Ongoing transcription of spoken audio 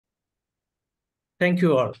Thank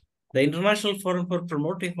you all. The International Forum for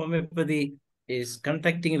Promoting Homeopathy is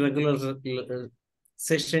conducting regular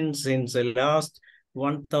sessions since the last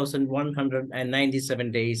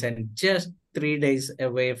 1,197 days and just 3 days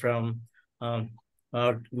away from our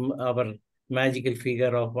magical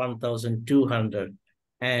figure of 1,200.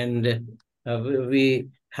 And we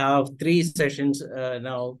have 3 sessions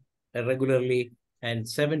now regularly, and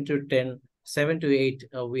 7 to 8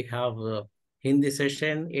 we have Hindi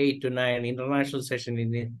session, 8 to 9 international session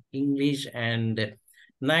in English, and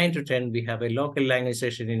 9 to 10 we have a local language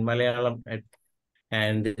session in Malayalam.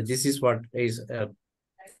 And this is what is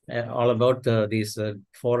all about this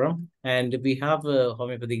forum. And we have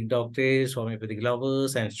homeopathic doctors, homeopathic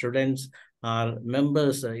lovers, and students are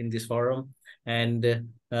members in this forum. And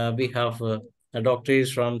we have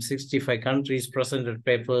doctors from 65 countries presented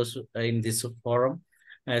papers in this forum,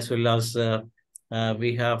 as well as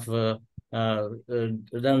we have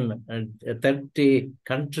done 30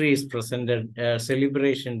 countries presented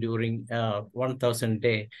celebration during 1,000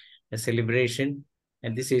 day celebration.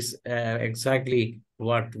 And this is exactly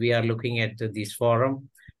what we are looking at this forum.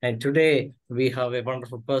 And today we have a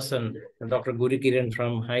wonderful person, Dr. GURUKIRAN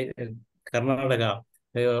from Karnataka.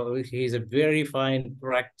 He is a very fine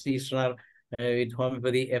practitioner with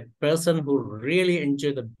homeopathy, a person who really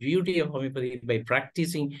enjoys the beauty of homeopathy by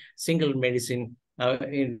practicing single medicine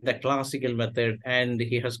in the classical method. And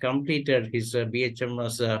he has completed his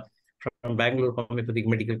BHMS from Bangalore Homeopathic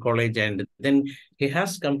Medical College. And then he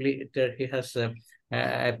has completed, he has a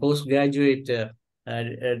postgraduate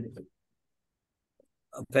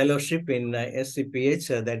fellowship in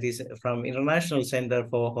SCPH, that is from International Center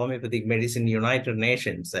for Homeopathic Medicine, United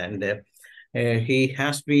Nations. And he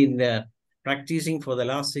has been practicing for the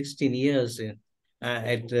last 16 years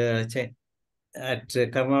at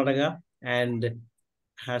Karnataka, and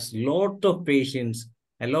has lot of patients,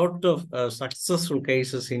 a lot of successful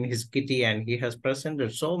cases in his kitty, and he has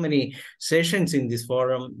presented so many sessions in this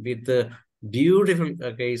forum with beautiful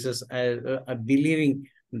cases, believing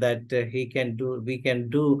that we can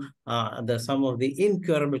do some of the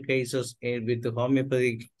incurable cases with the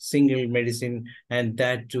homeopathic single medicine, and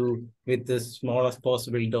that too with the smallest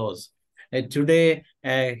possible dose. Today,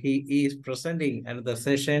 he is presenting another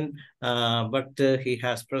session, but he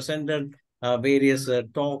has presented various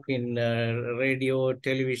talk in radio,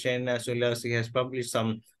 television, as well as he has published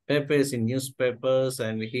some papers in newspapers,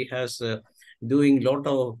 and he has doing lot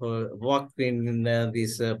of work in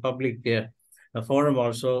this public forum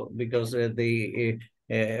also, because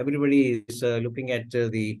everybody is looking at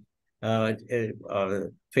the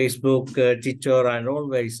Facebook, Twitter, and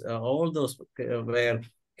always all those where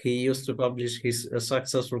he used to publish his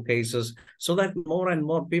successful cases, so that more and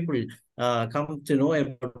more people come to know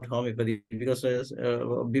about homeopathy, because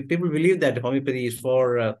people believe that homeopathy is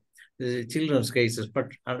for children's cases,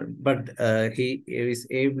 but he is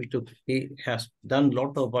able to, he has done a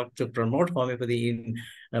lot of work to promote homeopathy in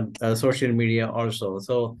social media also.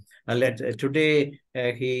 So today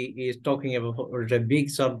he is talking about a big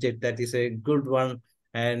subject that is a good one,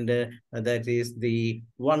 and that is the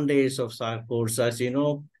 1 days of SARCODES. As you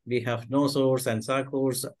know, we have no source, and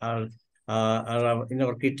SARCODES are in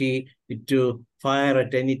our kitty to fire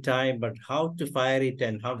at any time, but how to fire it,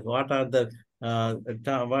 and what are the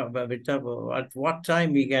at what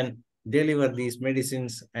time we can deliver these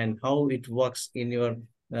medicines, and how it works in your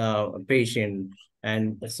patient.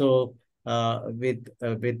 And so with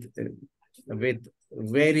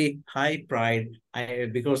very high pride,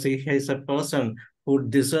 because he is a person who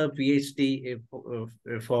deserves PhD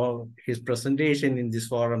for his presentation in this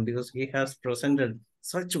forum, because he has presented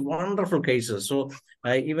such wonderful cases. So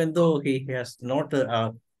even though he has not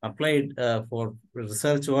applied for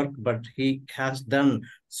research work, but he has done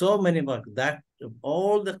so many work that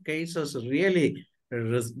all the cases really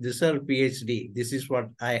deserve PhD. This is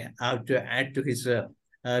what I have to add to his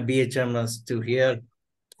BHMS to here.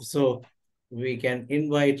 So we can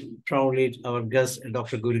invite proudly our guest,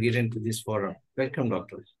 Dr. GURUKIRAN, to this forum. Welcome,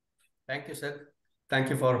 Doctor. Thank you, sir. Thank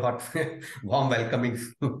you for hot, warm welcoming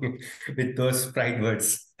with those pride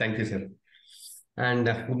words. Thank you, sir. And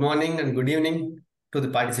good morning and good evening to the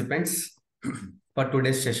participants for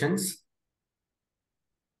today's sessions.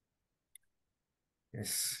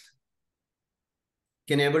 Yes.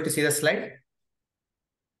 Can you able to see the slide?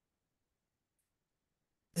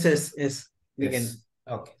 Yes. We can.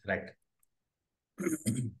 Okay, right.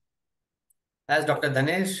 As Dr.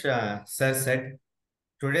 Dhanesh sir said,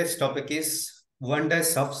 today's topic is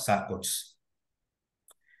wonders of SARCODES.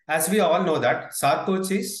 As we all know that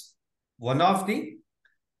SARCODES is one of the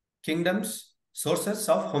kingdom's sources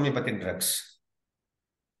of homeopathic drugs.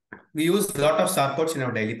 We use a lot of SARCODES in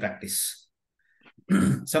our daily practice.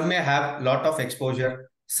 Some may have lot of exposure,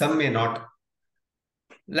 some may not.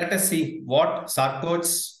 Let us see what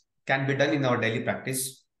SARCODES can be done in our daily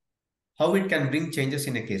practice, how it can bring changes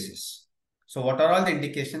in a cases. So what are all the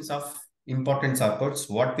indications of important SARCODES,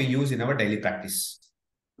 what we use in our daily practice?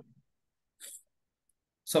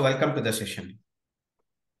 So welcome to the session.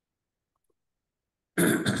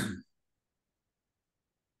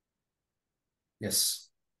 Yes.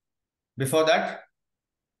 Before that,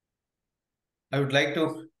 I would like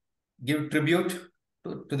to give tribute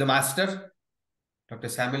to the master, Dr.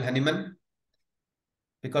 Samuel Hahnemann.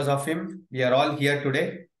 Because of him, we are all here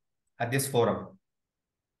today at this forum.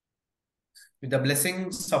 With the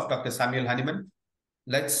blessings of Dr. Samuel Hahnemann,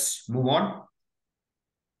 let's move on.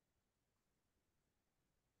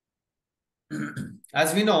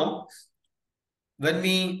 As we know, when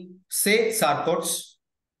we say SARCODES,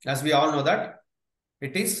 as we all know that,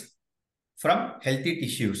 it is from healthy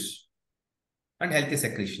tissues and healthy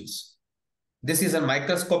secretions. This is a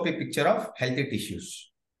microscopic picture of healthy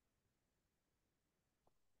tissues.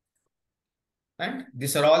 And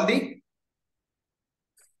these are all the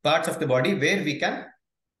parts of the body where we can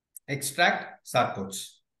extract SARCODES.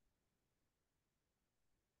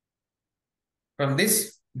 From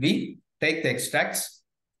this, we take the extracts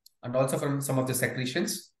and also from some of the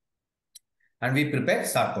secretions and we prepare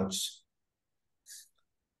SARCODES.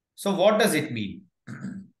 So what does it mean?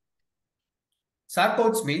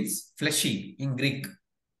 SARCODES means fleshy in Greek.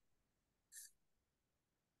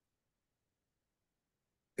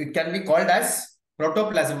 It can be called as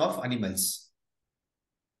protoplasm of animals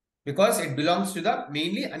because it belongs to the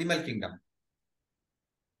mainly animal kingdom.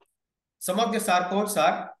 Some of the SARCODES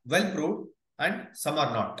are well proved and some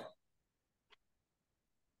are not.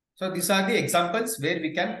 So these are the examples where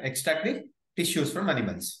we can extract the tissues from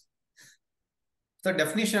animals. So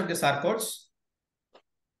definition of the SARCODES.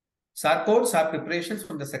 SARCODES are preparations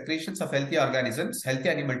from the secretions of healthy organisms, healthy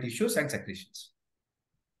animal tissues and secretions.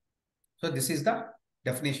 So this is the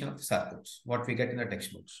definition of the SARCODES, what we get in the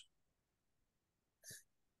textbooks.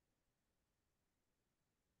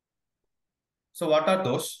 So what are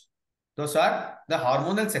those? Those are the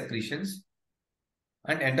hormonal secretions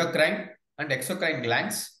and endocrine and exocrine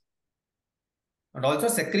glands and also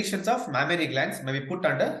secretions of mammary glands may be put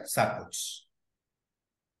under SARCODES.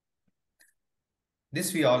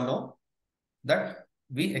 This we all know that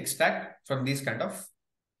we extract from these kind of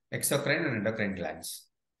exocrine and endocrine glands.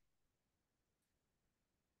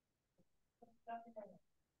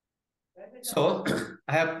 So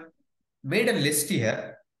I have made a list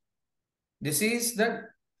here. This is the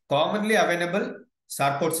commonly available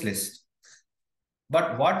SARCODES list.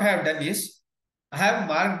 But what I have done is I have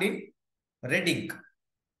marked in red ink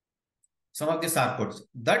some of the SARCODES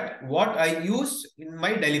that what I use in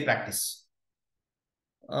my daily practice.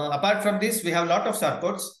 Apart from this, we have a lot of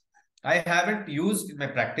SARCODES I haven't used in my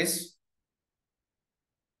practice.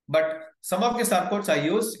 But some of the SARCODES I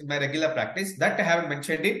use in my regular practice that I have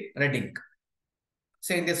mentioned in red ink.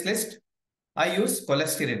 Say in this list, I use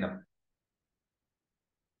cholesterinum.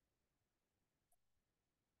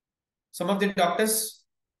 Some of the doctors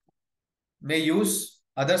may use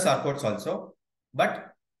other SARCODES also.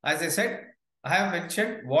 But as I said, I have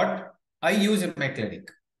mentioned what I use in my clinic.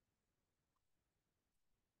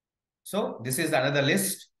 So this is another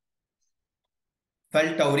list.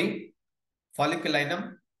 Feltauri,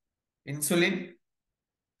 folliculinum, insulin,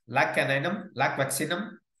 lac caninum, lac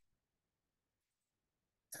vaccinum.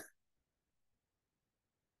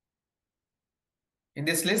 In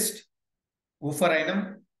this list,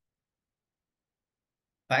 uferinum,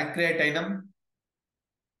 pancreatinum,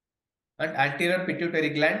 and anterior pituitary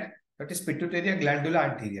gland, that is pituitary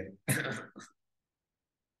glandula anterior.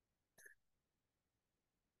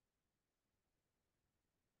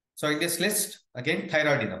 So in this list, again,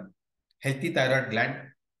 thyroidinum, healthy thyroid gland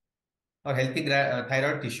or healthy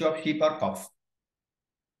thyroid tissue of sheep or calf.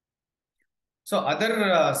 So other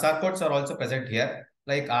SARCODES are also present here,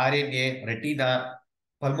 like RNA, retina,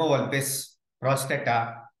 pulmovalgus,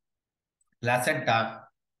 prostata, placenta,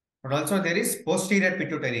 and also there is posterior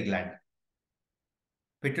pituitary gland,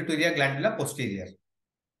 pituitary glandula posterior,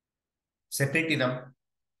 secretinum,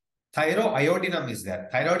 thyroiodinum is there.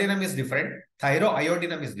 Thyroidinum is different.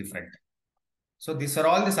 Thyroiodinum is different. So these are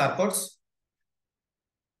all the SARCODES.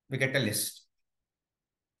 We get a list.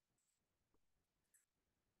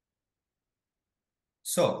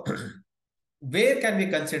 So where can we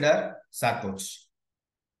consider SARCODES?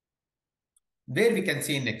 Where we can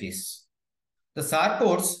see in a case. The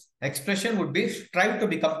SARCODES expression would be strive to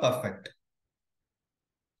become perfect.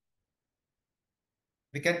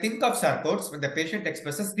 We can think of SARCODES when the patient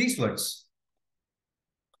expresses these words.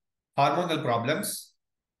 hormonal problems,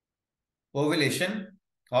 ovulation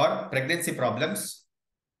or pregnancy problems,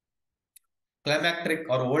 climacteric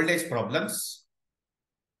or old age problems,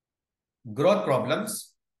 growth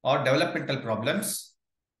problems or developmental problems.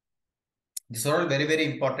 These are all very, very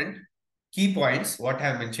important key points what I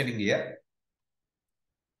am mentioning here.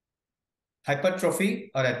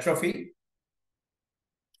 Hypertrophy or atrophy,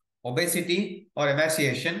 obesity or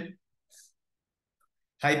emaciation,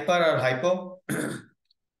 hyper or hypo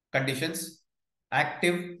conditions,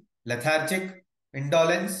 active, lethargic,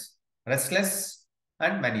 indolence, restless,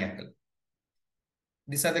 and maniacal.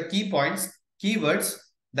 These are the key points, keywords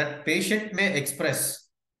that patient may express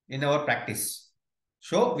in our practice.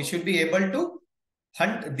 So we should be able to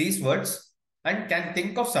hunt these words and can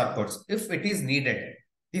think of SARCODES if it is needed,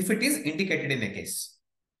 if it is indicated in a case.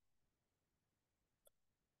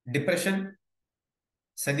 Depression,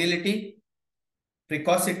 senility,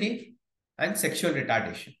 precocity, and sexual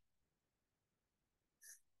retardation.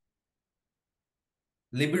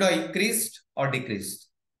 Libido increased or decreased.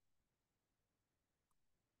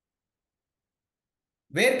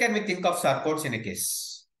 Where can we think of SARCODES in a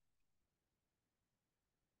case?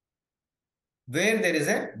 Where there is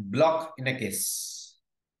a block in a case.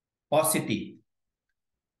 Paucity.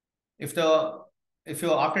 If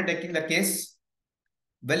you after taking the case,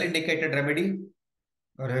 well indicated remedy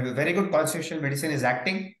or a very good constitutional medicine is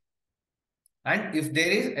acting, and if there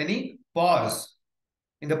is any pause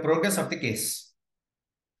in the progress of the case,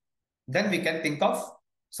 then we can think of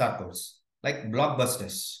SARCODES like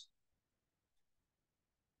blockbusters.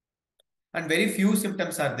 And very few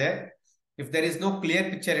symptoms are there. If there is no clear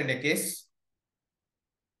picture in a case,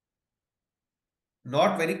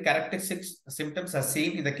 not very characteristic symptoms are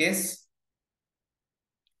seen in the case,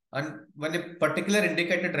 and when a particular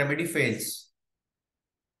indicated remedy fails,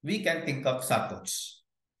 we can think of SARCODES.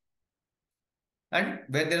 And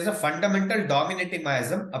where there is a fundamental dominating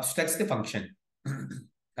miasm obstructs the function.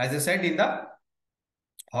 As I said, in the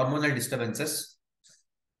hormonal disturbances,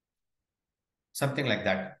 something like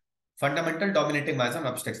that. Fundamental dominating miasm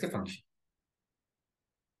obstructs the function.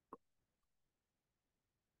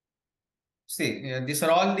 See, these are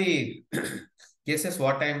all the cases.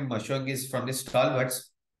 What I am showing is from the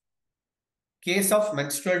stalwarts. Case of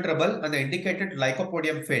menstrual trouble and the indicated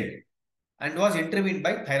lycopodium failed and was intervened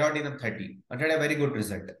by thyroidinum 30 and had a very good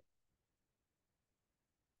result.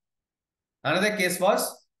 Another case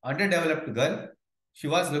was underdeveloped girl. She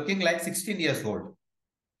was looking like 16 years old,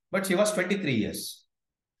 but she was 23 years.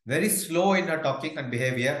 Very slow in her talking and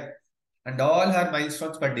behavior, and all her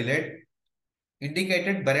milestones were delayed.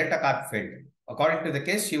 Indicated Beretta carp failed. According to the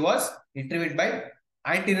case, she was intervened by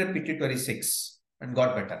anterior pituitary 6 and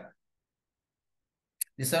got better.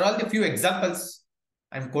 These are all the few examples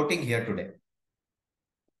I am quoting here today.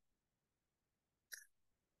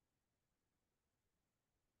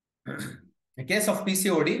 A case of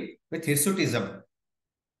PCOD with hirsutism.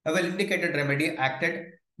 A well-indicated remedy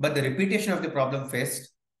acted, but the repetition of the problem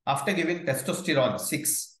faced after giving testosterone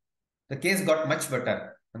 6. The case got much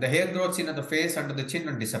better. And the hair growth seen on the face under the chin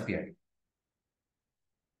and disappeared.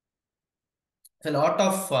 A lot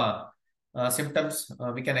of symptoms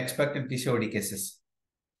we can expect in PCOD cases,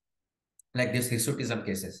 like this hirsutism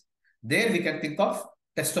cases. There we can think of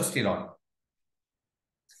testosterone.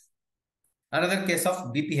 Another case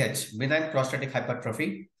of BPH, benign prostatic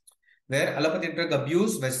hypertrophy, where allopathic drug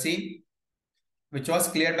abuse was seen, which was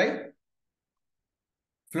cleared by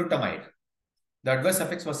flutamide. The adverse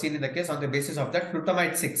effects was seen in the case on the basis of that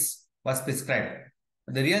flutamide 6 was prescribed.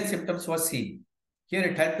 The real symptoms were seen. Here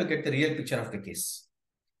it helped to get the real picture of the case.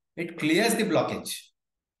 It clears the blockage.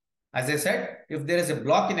 As I said, if there is a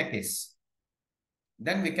block in a case,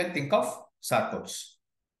 then we can think of SARCODES.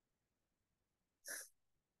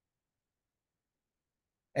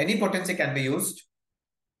 Any potency can be used.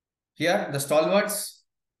 Here, the stalwarts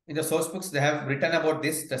in the source books, they have written about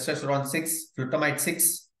this testosterone 6, flutamide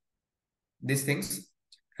 6, these things.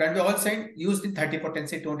 Can be also used in 30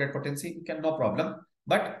 potency, 200 potency, you can, no problem.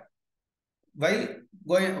 But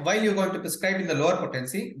while you're going to prescribe in the lower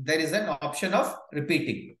potency, there is an option of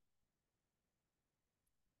repeating.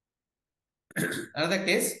 Another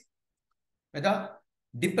case with the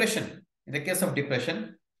depression. In the case of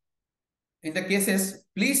depression, in the cases,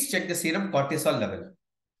 please check the serum cortisol level.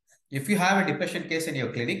 If you have a depression case in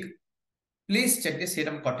your clinic, please check the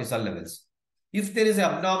serum cortisol levels. If there is an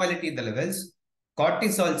abnormality in the levels,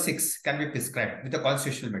 cortisol 6 can be prescribed with the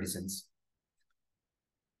constitutional medicines.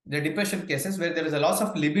 In the depression cases where there is a loss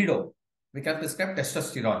of libido, we can prescribe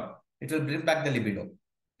testosterone. It will bring back the libido,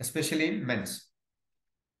 especially in men.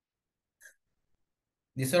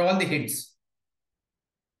 These are all the hints.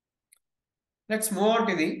 Let's move on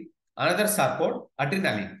to the Another sarcode,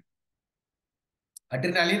 adrenaline.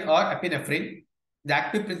 Adrenaline or epinephrine, the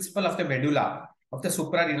active principle of the medulla of the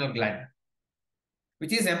suprarenal gland,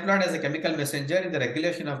 which is employed as a chemical messenger in the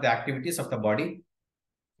regulation of the activities of the body.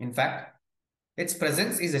 In fact, its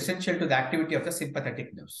presence is essential to the activity of the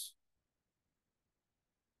sympathetic nerves.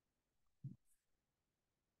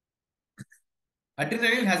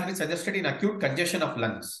 Adrenaline has been suggested in acute congestion of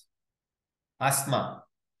lungs, asthma.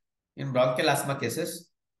 In bronchial asthma cases,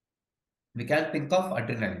 we can think of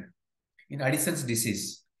adrenaline. In Addison's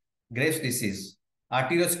disease, Graves' disease,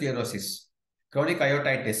 arteriosclerosis, chronic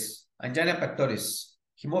aortitis, angina pectoris,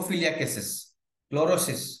 hemophilia cases,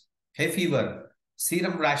 chlorosis, hay fever,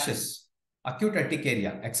 serum rashes, acute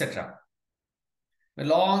urticaria, etc. The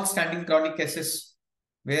long-standing chronic cases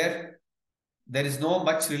where there is no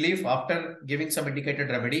much relief after giving some indicated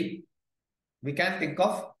remedy, we can think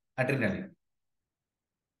of adrenaline.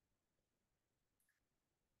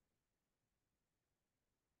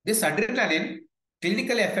 This adrenaline,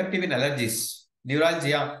 clinically effective in allergies,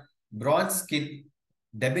 neuralgia, bronze skin,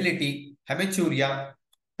 debility, hematuria,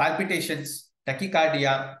 palpitations,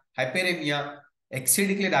 tachycardia, hyperemia,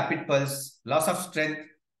 exceedingly rapid pulse, loss of strength,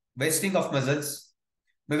 wasting of muscles,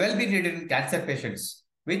 may well be needed in cancer patients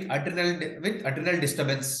with adrenal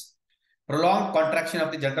disturbance, prolonged contraction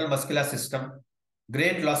of the general muscular system,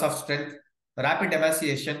 great loss of strength, rapid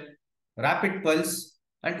emaciation, rapid pulse,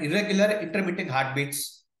 and irregular intermittent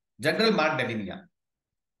heartbeats, general marked anemia.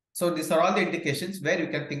 So these are all the indications where you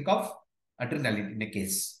can think of adrenaline in a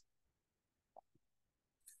case.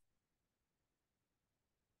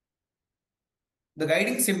 The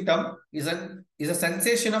guiding symptom is a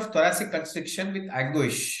sensation of thoracic constriction with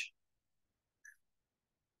anguish.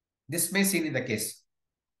 This may be seen in the case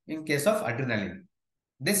of adrenaline.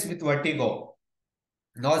 This with vertigo,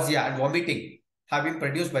 nausea and vomiting have been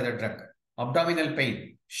produced by the drug. Abdominal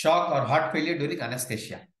pain, shock or heart failure during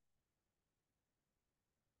anesthesia.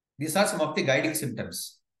 These are some of the guiding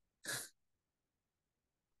symptoms.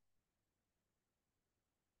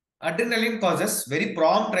 Adrenaline causes very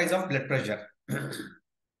prompt rise of blood pressure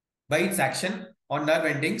by its action on nerve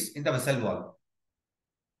endings in the vessel wall.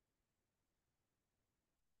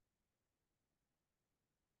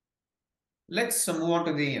 Let's move on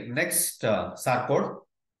to the next sarcode,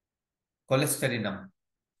 cholesterinum.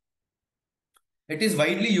 It is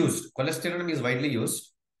widely used. Cholesterinum is widely used.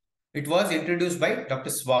 It was introduced by Dr.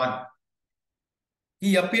 Swan.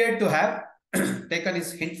 He appeared to have taken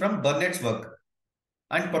his hint from Burnett's work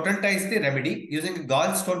and potentized the remedy using a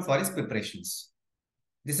gallstone for his preparations.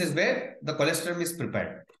 This is where the cholesterinum is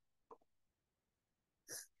prepared.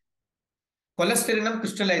 Cholesterinum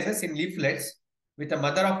crystallizes in leaflets with a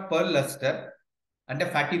mother of pearl luster and a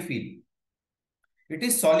fatty feel. It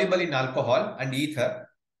is soluble in alcohol and ether.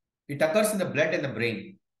 It occurs in the blood and the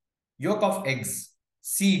brain, yolk of eggs,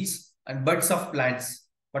 seeds, and buds of plants,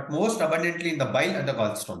 but most abundantly in the bile and the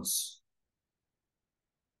gallstones.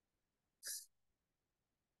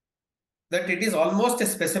 That it is almost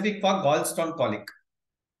specific for gallstone colic,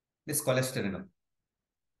 this cholesterinum.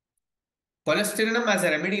 Cholesterinum as a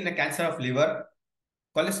remedy in a cancer of liver,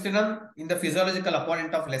 cholesterinum in the physiological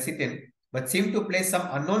opponent of lecithin, but seem to play some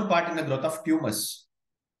unknown part in the growth of tumors.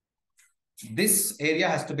 This area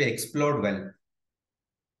has to be explored well.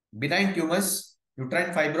 Benign tumors,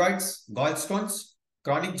 uterine fibroids, gallstones,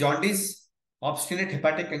 chronic jaundice, obstinate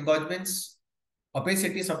hepatic engorgements,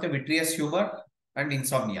 opacities of the vitreous humor, and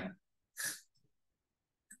insomnia.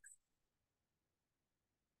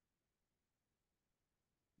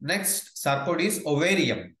 Next, sarcode is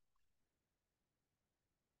ovarium.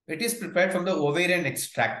 It is prepared from the ovarian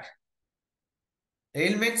extract.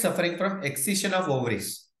 Ailment suffering from excision of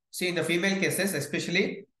ovaries. See, in the female cases,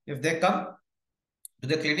 especially if they come to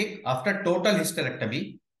the clinic after total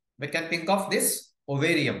hysterectomy, we can think of this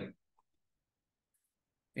ovarium.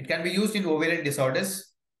 It can be used in ovarian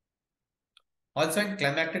disorders, also in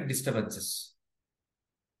climactic disturbances.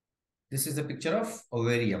 This is a picture of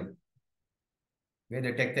ovarium, where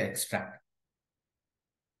they take the extract.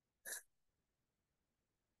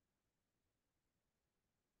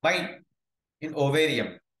 Fine. In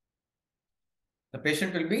ovarium, the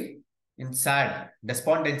patient will be in sad,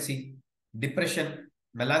 despondency, depression,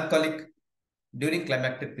 melancholic during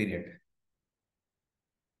climactic period.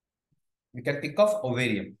 We can think of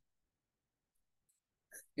ovarium.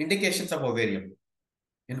 Indications of ovarium.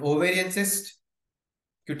 In ovarian cyst,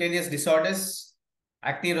 cutaneous disorders,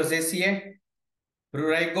 acne rosaceae,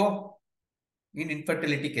 prurigo, in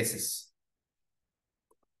infertility cases.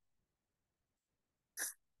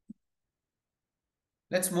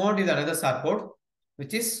 Let's move on to another sarcode,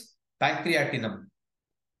 which is pancreatinum.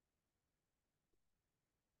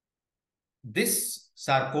 This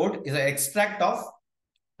sarcode is an extract of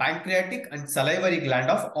pancreatic and salivary gland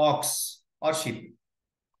of ox or sheep.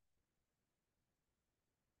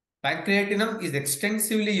 Pancreatinum is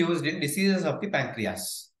extensively used in diseases of the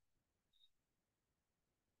pancreas.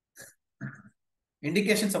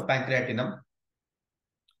 Indications of pancreatinum.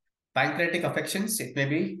 Pancreatic affections, it may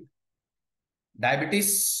be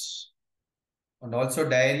diabetes and also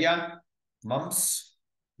diarrhea, mumps,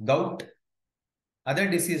 gout, other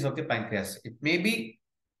disease of the pancreas. It may be,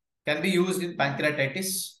 can be used in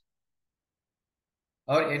pancreatitis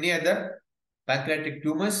or any other pancreatic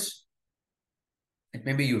tumors. It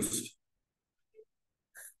may be used.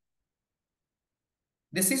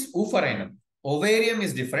 This is oophorinum. Ovarium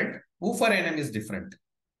is different. Oophorinum is different.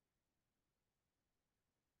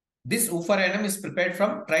 This oophorinum is prepared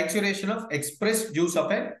from trituration of expressed juice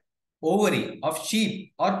of an ovary of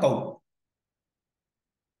sheep or cow.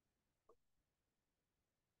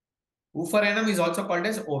 Oophorinum is also called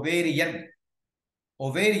as ovarian.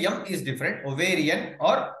 Ovarium is different. Ovarian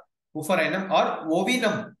or oophorinum or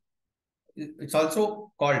ovinum. It's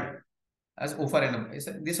also called as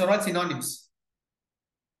oophorinum. These are all synonyms.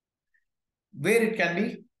 Where it can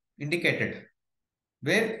be indicated,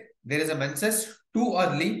 where there is a menses too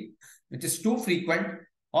early, which is too frequent,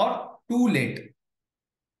 or too late.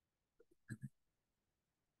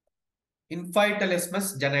 Infantile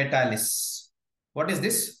genitalis. What is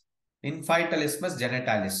this? Infantile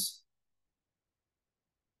genitalis.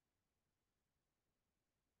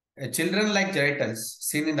 A children-like genitals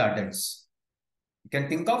seen in the adults. You can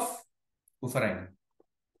think of oophorinum.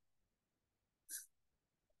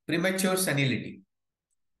 Premature senility.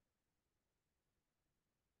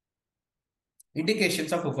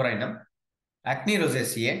 Indications of oophorinum: acne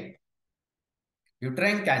rosacea,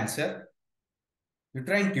 uterine cancer,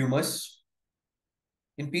 uterine tumors,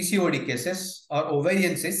 in PCOD cases or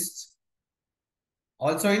ovarian cysts,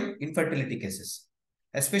 also in infertility cases,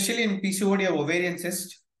 especially in PCOD or ovarian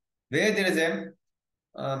cyst, where there is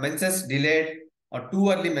a menses delayed or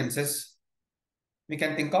too early menses, we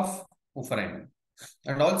can think of oophorinum.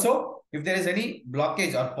 And also, if there is any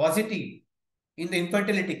blockage or paucity in the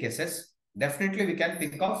infertility cases, definitely we can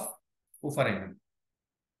think of oophorinum.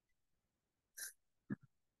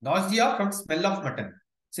 Nausea from smell of mutton.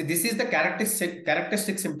 See, this is the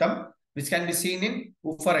characteristic symptom which can be seen in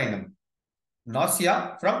oophorinum.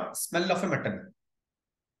 Nausea from smell of a mutton.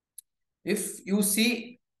 If you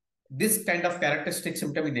see this kind of characteristic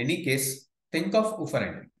symptom in any case, think of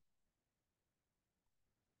oophorinum.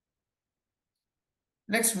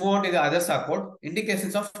 Next, move on to the other sarcode.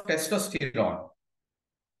 Indications of testosterone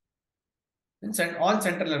on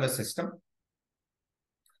central nervous system.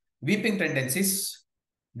 Weeping tendencies,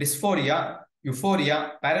 dysphoria,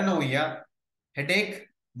 euphoria, paranoia, headache,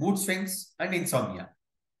 mood swings, and insomnia.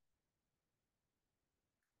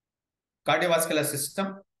 Cardiovascular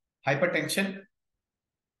system, hypertension,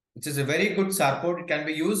 which is a very good sarcode. It can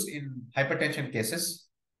be used in hypertension cases.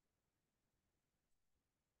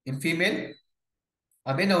 In female,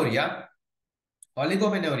 amenorrhea,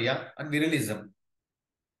 oligomenorrhea, and virilism.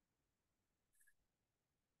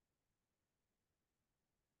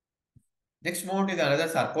 Next, move on to the another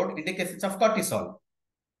sarcode. Indications of cortisol,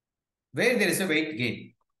 where there is a weight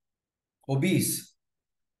gain, obese,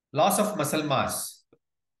 loss of muscle mass,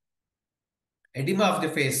 edema of the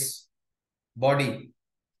face, body,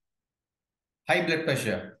 high blood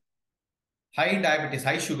pressure, high diabetes,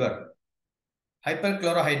 high sugar,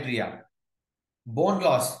 hyperchlorhydria, bone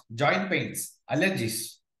loss, joint pains,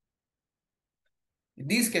 allergies. In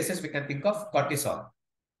these cases, we can think of cortisol.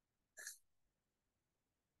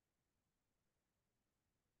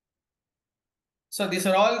 So these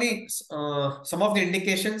are all the some of the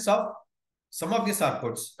indications of some of the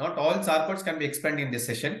sarcodes. Not all sarcodes can be explained in this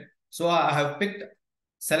session. So I have picked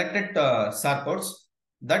selected sarcodes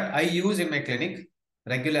that I use in my clinic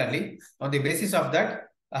regularly. On the basis of that,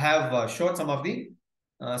 I have showed some of the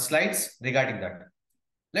slides regarding that.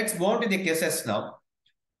 Let's move on to the cases now.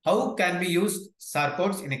 How can we use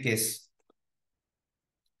sarcodes in a case?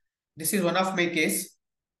 This is one of my case.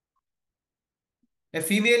 A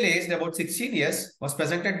female aged about 16 years was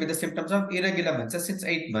presented with the symptoms of irregular menses since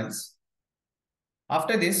 8 months.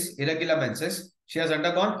 After this irregular menses, she has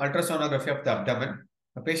undergone ultrasonography of the abdomen.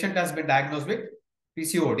 The patient has been diagnosed with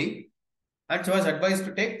PCOD and she was advised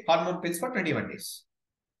to take hormone pills for 21 days.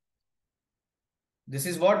 This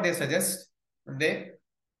is what they suggest when they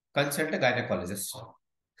consult a gynecologist.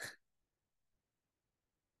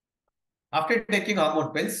 After taking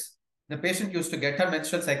hormone pills, the patient used to get her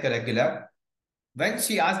menstrual cycle regular. When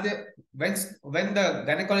she asked when the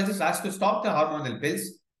gynecologist asked to stop the hormonal pills,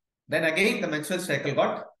 then again the menstrual cycle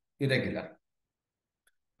got irregular.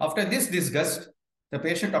 After this disgust, the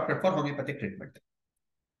patient opted for homeopathic treatment.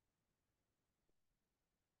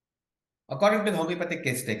 According to the homeopathic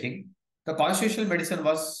case taking, the constitutional medicine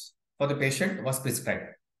was for the patient was prescribed.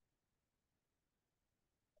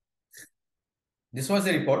 This was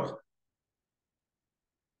the report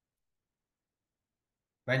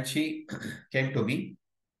when she came to me.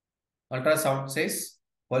 Ultrasound says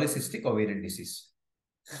polycystic ovarian disease.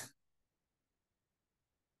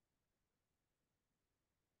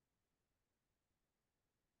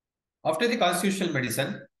 After the constitutional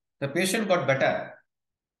medicine, the patient got better,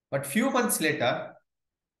 but few months later,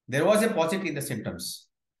 there was a paucity in the symptoms.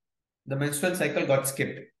 The menstrual cycle got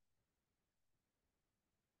skipped.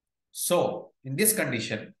 So, in this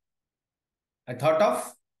condition, I thought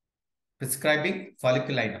of prescribing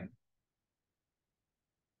folliculinum.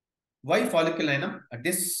 Why folliculinum at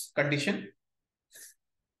this condition?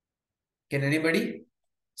 Can anybody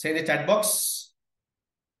say in the chat box?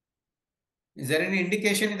 Is there any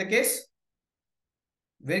indication in the case?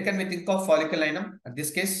 Where can we think of folliculinum at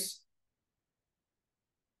this case?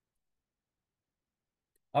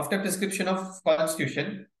 After prescription of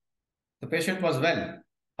constitution, the patient was well.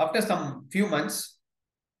 After some few months,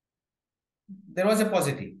 there was a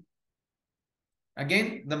paucity.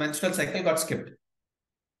 Again, the menstrual cycle got skipped.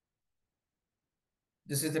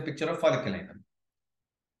 This is the picture of folliculinum.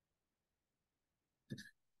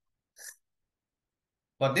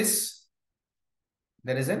 For this,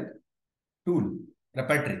 there is a tool,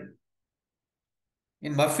 repertory.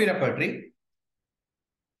 In Murphy repertory,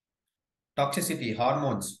 toxicity,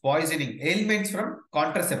 hormones, poisoning, ailments from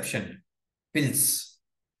contraception, pills.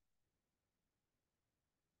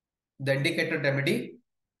 The indicated remedy,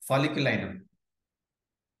 folliculinum.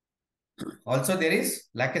 Also, there is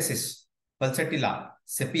lachesis, pulsatilla,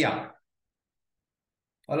 sepia.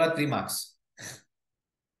 All are 3 marks.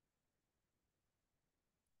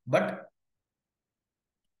 But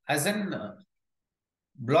as an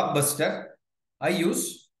blockbuster, I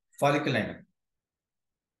use folliculinum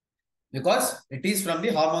because it is from the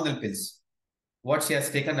hormonal pills, what she has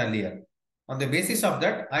taken earlier. On the basis of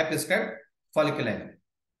that, I prescribed folliculinum.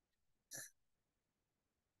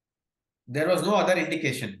 There was no other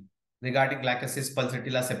indication regarding lachesis,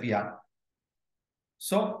 pulsatilla, sepia.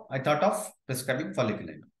 So I thought of prescribing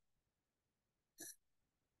folliculinum.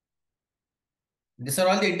 These are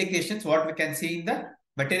all the indications what we can see in the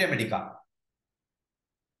materia medica.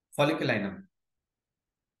 Folliculinum.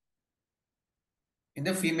 In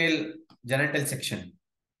the female genital section,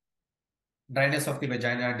 dryness of the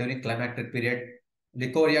vagina during climacteric period,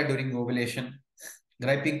 leukorrhea during ovulation,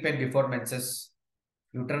 griping pain before menses,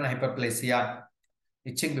 uterine hyperplasia,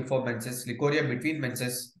 itching before menses, leukorrhea between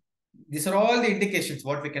menses. These are all the indications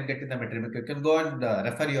what we can get in the materia medica. You can go and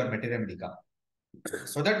refer your materia medica.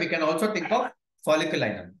 So that we can also think of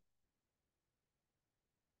folliculinum.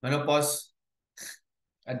 Menopause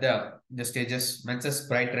at the stages, menses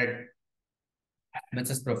bright red,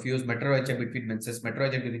 menses profuse, metrorrhagia between menses,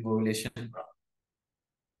 metrorrhagia during ovulation,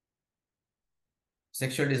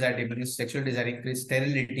 sexual desire diminished, sexual desire increase,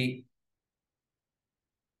 sterility.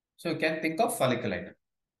 So you can think of folliculinum.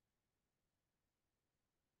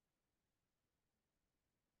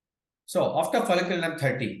 So after folliculinum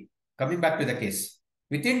 30, coming back to the case,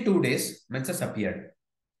 within 2 days, menses appeared.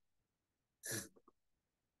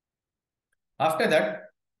 After that,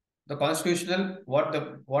 the constitutional, what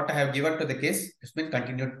I have given to the case, has been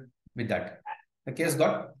continued with that. The case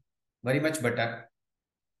got very much better.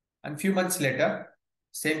 And few months later,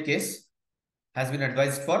 same case has been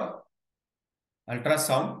advised for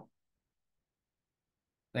ultrasound.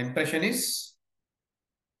 The impression is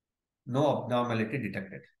no abnormality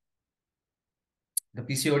detected. The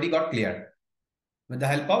PCOD got cleared with the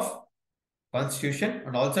help of constitution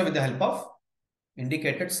and also with the help of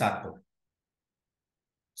indicated SARCODE.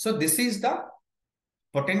 So this is the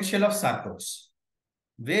potential of SARCODES,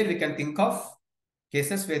 where we can think of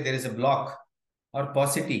cases where there is a block or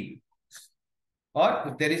paucity, or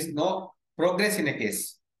if there is no progress in a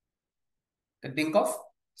case, then think of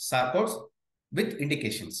SARCODES with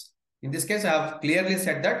indications. In this case, I have clearly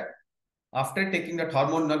said that after taking that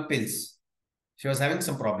hormonal pills, she was having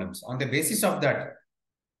some problems. On the basis of that,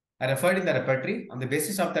 I referred in the repertory. On the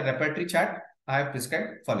basis of the repertory chart, I have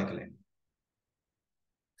prescribed folliculinum.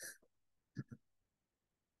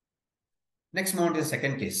 Next, move on to the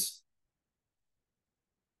second case.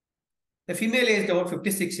 The female aged about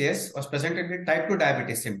 56 years was presented with type 2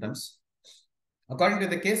 diabetes symptoms. According to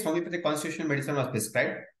the case, homeopathic constitutional medicine was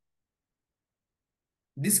prescribed.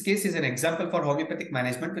 This case is an example for homeopathic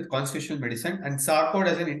management with constitutional medicine and SARCODE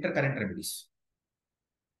as an intercurrent remedies.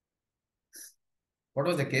 What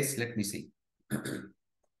was the case? Let me see. I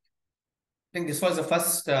think this was the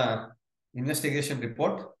first investigation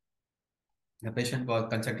report. The patient was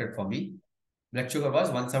consulted for me. Blood sugar was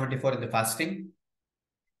 174 in the fasting.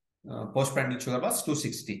 Postprandial sugar was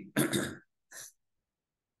 260.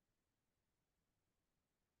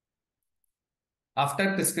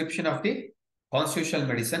 After prescription of the constitutional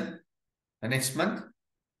medicine, the next month,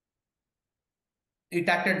 it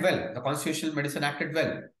acted well. The constitutional medicine acted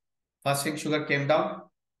well. Fasting sugar came down.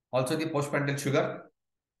 Also the postprandial sugar.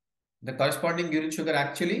 The corresponding urine sugar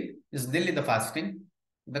actually is nil in the fasting.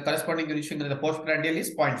 The corresponding urine sugar in the postprandial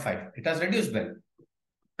is 0.5. It has reduced well.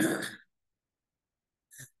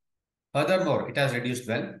 Furthermore, it has reduced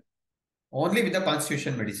well only with the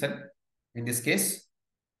constitutional medicine. In this case,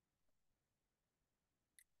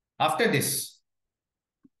 after this,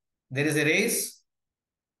 there is a raise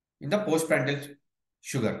in the postprandial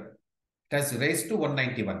sugar. It has raised to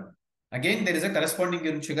 191. Again, there is a corresponding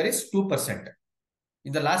urine sugar is 2%.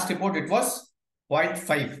 In the last report, it was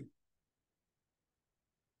 0.5.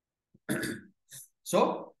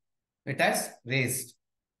 So, it has raised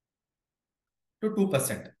to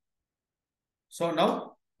 2%. So,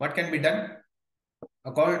 now what can be done?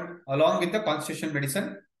 Along with the constitutional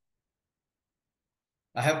medicine,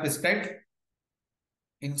 I have prescribed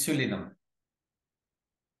insulinum,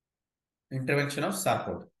 intervention of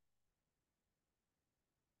SARCODE.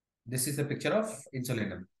 This is a picture of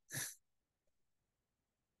insulinum.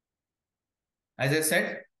 As I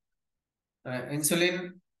said,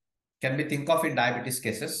 insulin can be think of in diabetes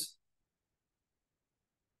cases.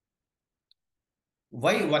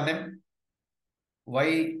 Why 1M?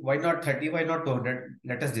 Why not 30? Why not 200?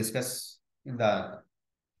 Let us discuss in the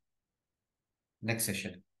next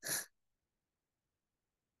session.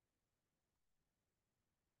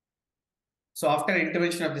 So after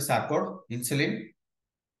intervention of the SARCODE, insulin,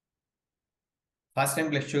 fasting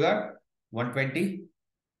blood sugar 120,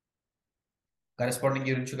 corresponding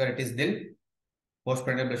urine sugar it is nil,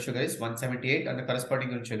 postprandial blood sugar is 178 and the corresponding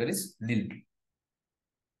urine sugar is nil.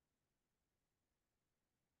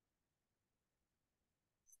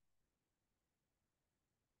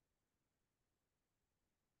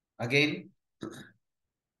 Again,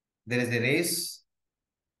 there is a raise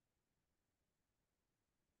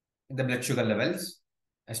in the blood sugar levels,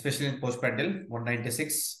 especially in postprandial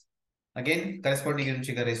 196. Again, corresponding urine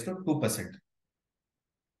sugar is to 2%.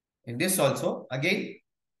 In this also, again,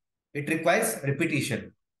 it requires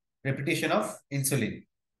repetition of insulin.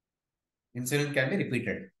 Insulin can be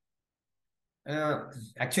repeated.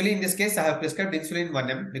 Actually, in this case, I have prescribed insulin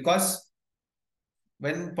 1M because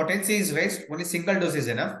when potency is raised, only single dose is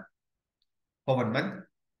enough for 1 month.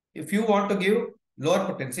 If you want to give lower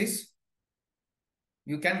potencies,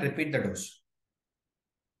 you can repeat the dose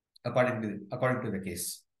according to the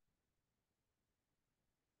case.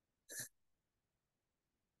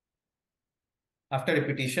 After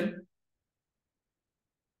repetition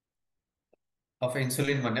of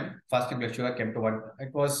insulin 1M, fasting blood sugar came to 1.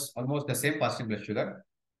 It was almost the same fasting blood sugar.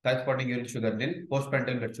 Corresponding urine sugar nil.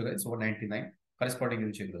 Postprandial blood sugar is 199. Corresponding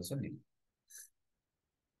urine sugar also nil.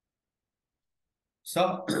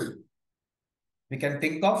 So, we can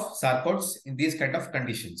think of SARCODES in these kind of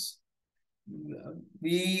conditions.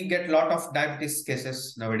 We get a lot of diabetes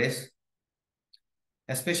cases nowadays,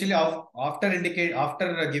 especially after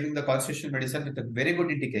giving the constitutional medicine with very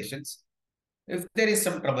good indications. If there is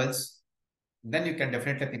some troubles, then you can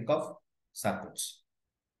definitely think of SARCODES.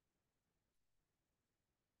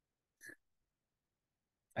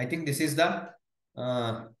 I think this is the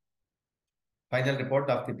final report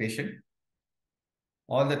of the patient.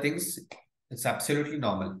 All the things, it's absolutely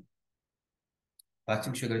normal.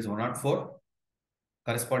 Fasting sugar is 104.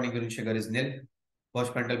 Corresponding urine sugar is nil.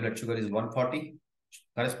 Postprandial blood sugar is 140.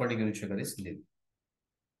 Corresponding urine sugar is nil.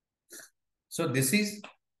 So this is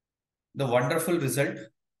the wonderful result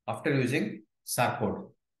after using SARCODE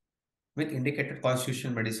with indicated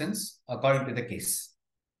constitutional medicines according to the case.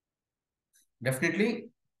 Definitely,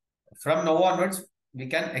 from now onwards, we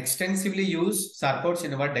can extensively use SARCODES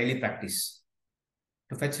in our daily practice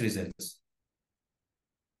to fetch results.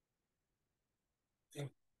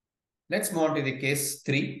 Let's move on to the case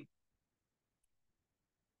 3.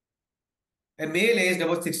 A male aged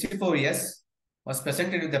about 64 years was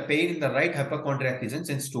presented with the pain in the right hypochondriac region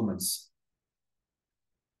since 2 months.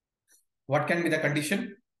 What can be the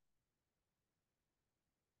condition?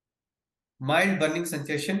 Mild burning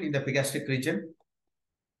sensation in the epigastric region.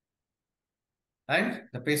 And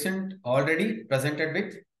the patient already presented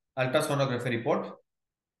with ultrasonography report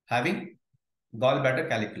having gallbladder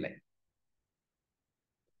caliculi.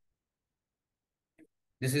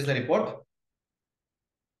 This is the report.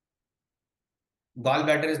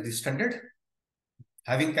 Gallbladder is distended,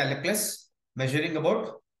 having calculus measuring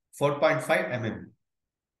about 4.5 mm.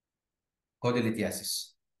 Cholelithiasis.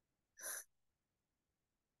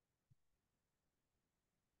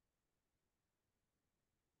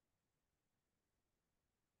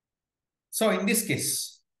 So in this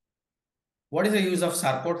case, what is the use of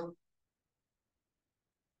SARCODE?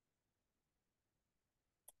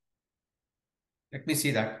 Let me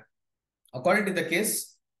see that. According to the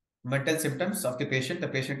case, mental symptoms of the patient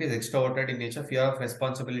is extroverted in nature, fear of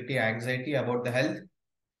responsibility, anxiety about the health.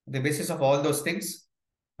 The basis of all those things,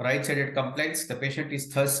 right-sided complaints, the patient is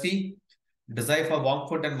thirsty, desire for warm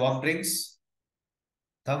food and warm drinks,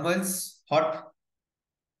 thermals, hot.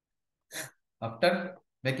 After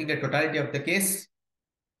making a totality of the case,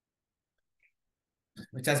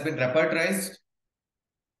 which has been repertorized,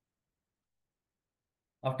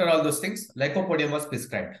 after all those things, lycopodium was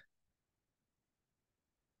prescribed.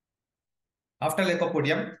 After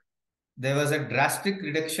lycopodium, there was a drastic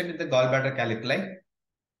reduction in the gallbladder calculi.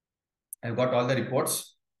 I've got all the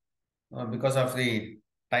reports. Because of the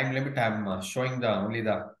time limit, I'm showing only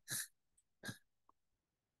the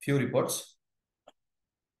few reports.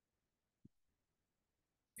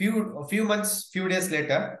 Few months, few days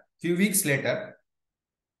later, few weeks later,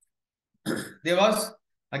 there was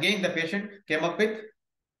again the patient came up with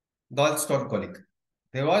gallstone colic.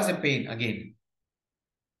 There was a pain again.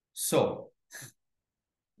 So,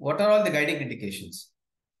 what are all the guiding indications?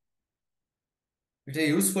 It is a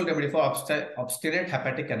useful remedy for obstinate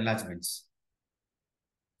hepatic enlargements,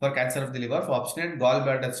 for cancer of the liver, for obstinate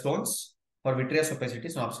gallbladder stones, for vitreous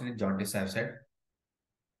opacities, and obstinate jaundice, I have said.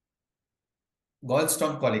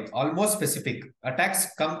 Gallstone colic, almost specific.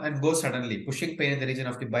 Attacks come and go suddenly, pushing pain in the region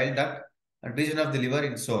of the bile duct and region of the liver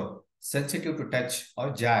in sore, sensitive to touch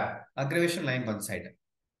or jar, aggravation lying one side.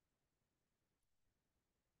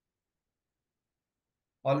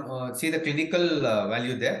 See the clinical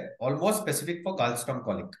value there, almost specific for gallstone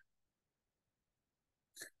colic.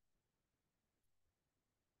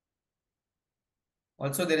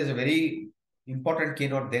 Also, there is a very important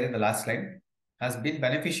keynote there in the last line. Has been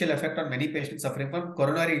beneficial effect on many patients suffering from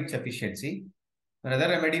coronary insufficiency. Another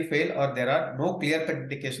remedy fail or there are no clear-cut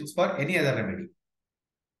indications for any other remedy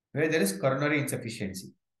where there is coronary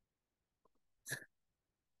insufficiency.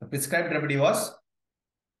 The prescribed remedy was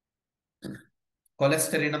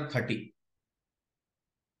cholestyrinum 30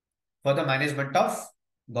 for the management of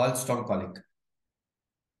gallstone colic.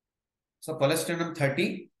 So cholestyrinum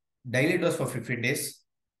 30 daily dose for 15 days.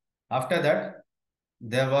 After that,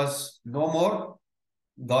 there was no more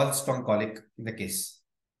gallstone colic in the case.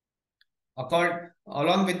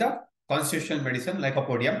 Along with the constitutional medicine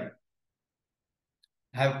lycopodium,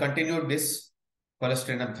 have continued this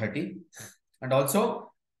cholestyrinum 30 and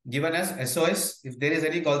also given as SOS. If there is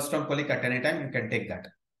any gallstone colic at any time, you can take that.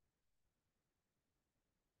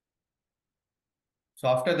 So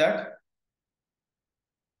after that,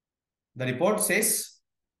 the report says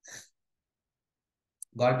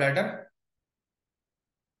gallbladder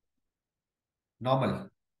normal,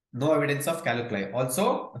 no evidence of calculi.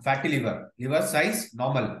 Also fatty liver size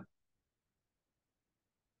normal,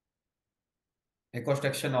 echo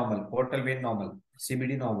structure normal, portal vein normal,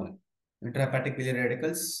 CBD normal, intrahepatic biliary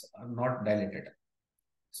radicals are not dilated.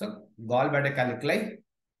 So gallbladder calculi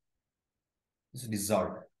is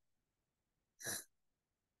dissolved.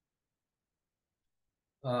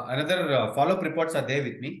 Another follow-up reports are there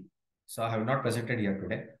with me, so I have not presented here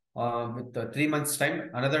today. With 3 months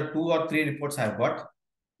time, another 2 or 3 reports I have got.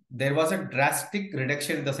 There was a drastic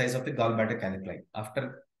reduction in the size of the gallbladder calculi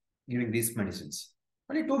after giving these medicines.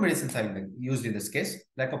 Only 2 medicines I have used in this case,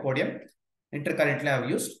 lycopodium. Intercurrently, I have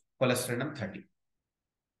used cholestyrinum 30.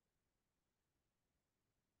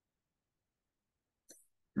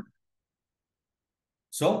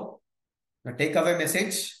 So, the takeaway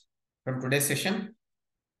message from today's session,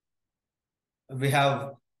 we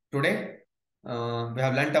have today, we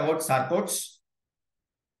have learnt about SARCODES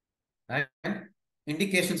and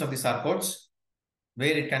indications of the SARCODES,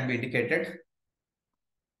 where it can be indicated,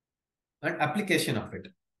 and application of it.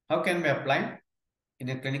 How can we apply in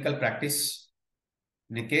a clinical practice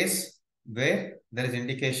in a case where there is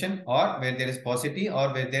indication or where there is paucity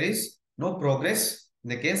or where there is no progress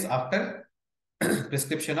in the case after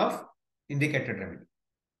prescription of indicated remedy.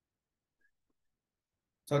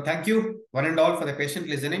 So thank you one and all for the patient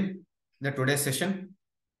listening in the today's session.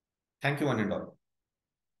 Thank you one and all.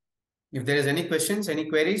 If there is any questions, any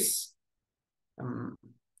queries, I'm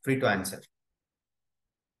free to answer.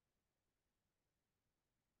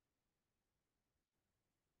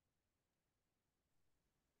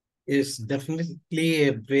 It's definitely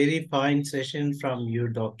a very fine session from you,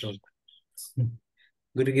 Doctor.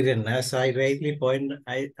 Gurukiran, as I rightly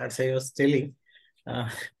as I was telling, uh,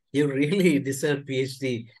 you really deserve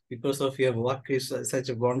PhD because of your work is such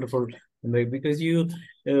a wonderful way, because you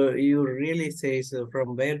really say so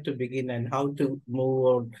from where to begin and how to move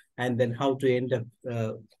on and then how to end up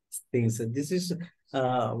things. So this is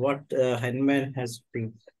what Hanuman has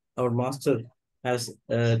our master has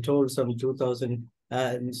told some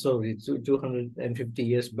 250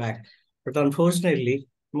 years back. But unfortunately,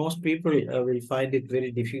 most people will find it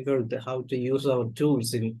very difficult how to use our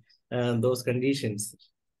tools in those conditions.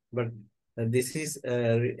 But this is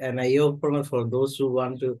an eye-opener for those who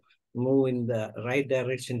want to move in the right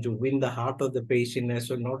direction to win the heart of the patient as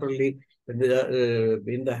well, not only in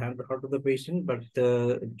the heart of the patient, but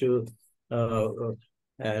to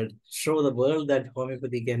show the world that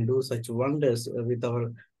homeopathy can do such wonders with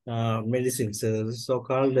our medicines.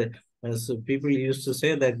 So-called, so people used to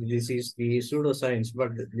say that this is the pseudoscience,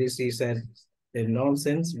 but this is a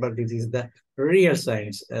nonsense, but it is the real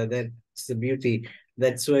science. That's the beauty.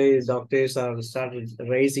 That's why doctors are started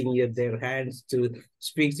raising their hands to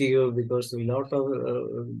speak to you, because a lot of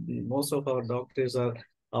most of our doctors are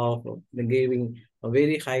giving a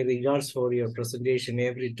very high regards for your presentation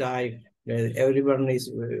every time. Everyone is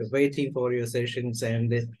waiting for your sessions,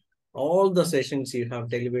 and all the sessions you have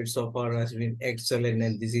delivered so far has been excellent,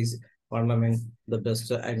 and this is one among the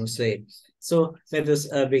best, I must say. So let us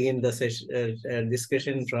begin the session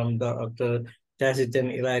discussion from Dr. Taciturn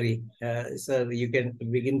Ilari. Sir, you can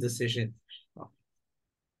begin the session.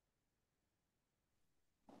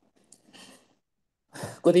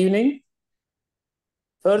 Good evening.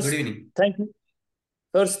 First, Good evening. Thank you.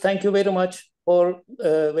 First, thank you very much for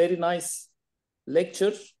a very nice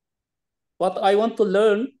lecture. What I want to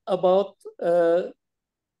learn about the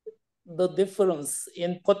difference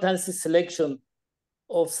in potency selection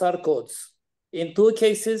of SARCODES. In two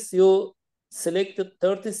cases, you selected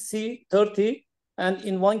 30, and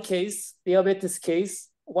in one case, diabetes case,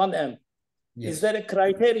 1M. Yes. Is there a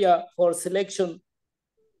criteria for selection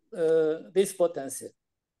this potency?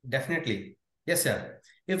 Definitely. Yes, sir.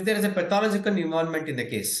 If there is a pathological involvement in the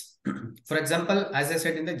case, for example, as I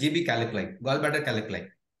said in the GB calculi, gallbladder calculi,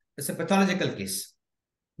 it's a pathological case.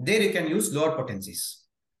 There you can use lower potencies.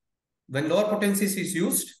 When lower potencies is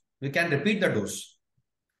used, we can repeat the dose.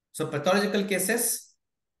 So pathological cases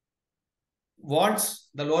wants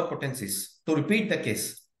the lower potencies to repeat the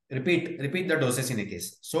case, repeat the doses in a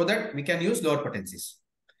case, so that we can use lower potencies.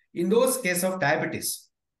 In those cases of diabetes,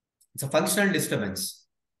 it's a functional disturbance.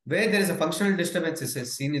 Where there is a functional disturbance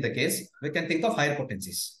is seen in the case, we can think of higher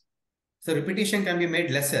potencies. So repetition can be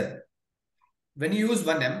made lesser. When you use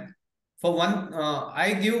 1M, for one,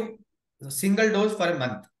 I give a single dose for a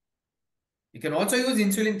month. You can also use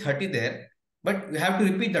insulin 30 there, but you have to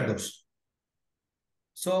repeat the dose.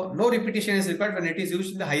 So no repetition is required when it is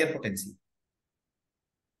used in the higher potency.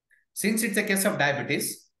 Since it's a case of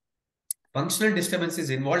diabetes, functional disturbance is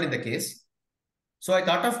involved in the case. So I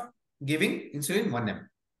thought of giving insulin 1M.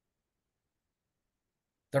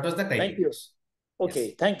 That was the criteria. Thank you. Okay,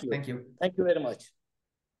 yes. Thank you. Thank you. Thank you very much.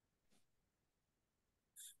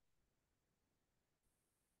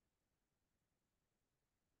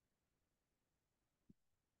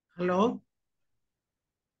 Hello.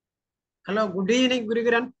 Hello. Good evening,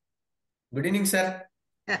 Gurukiran. Good evening, sir.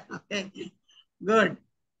 Okay. Good.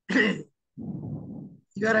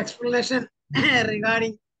 Your explanation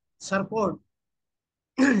regarding support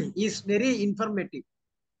is very informative.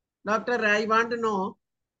 Doctor, I want to know,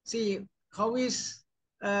 see, how is,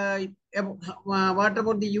 what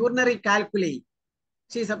about the urinary calculi?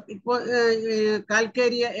 See,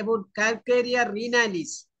 calcarea, about calcarea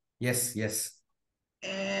renalis. Yes, yes.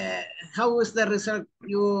 How is the result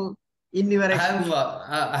you in your experience?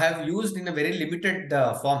 I have used in a very limited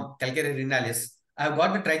form, calcarea renalis. I have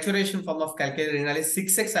got the trituration form of calcarea renalis,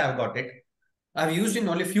 6x I have got it. I have used in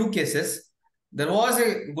only few cases. There was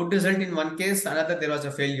a good result in one case, another there was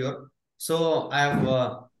a failure. So I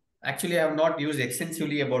have actually I have not used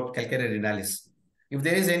extensively about calcarea renalis. If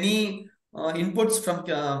there is any inputs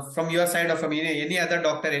from your side or from any other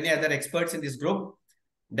doctor, any other experts in this group,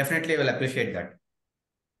 definitely I will appreciate that.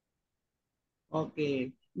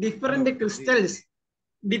 Okay. Different crystals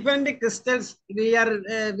we are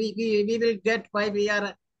we will get why we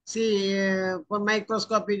are see for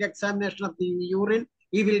microscopic examination of the urine,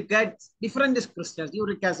 we will get different crystals,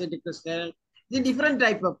 uric acid crystal, the different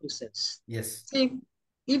type of crystals. Yes. See,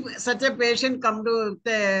 if such a patient come to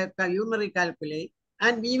the urinary calculi,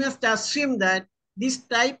 and we must assume that this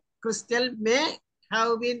type crystal may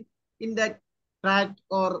have been in the tract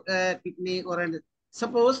or kidney or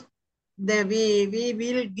suppose we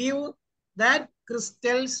will give that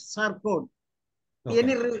crystals sarcode. Okay.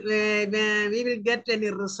 We will get any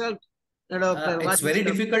result, doctor? It's very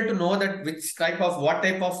difficult to know that what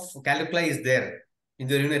type of calculi is there in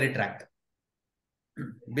the urinary tract.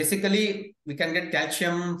 Basically, we can get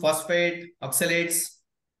calcium, phosphate, oxalates.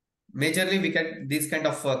 Majorly, we get these kind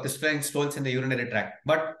of crystalline stones in the urinary tract.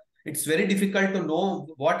 But it's very difficult to know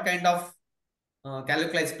what kind of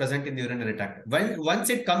calculi is present in the urinary tract. Once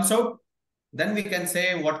it comes out, then we can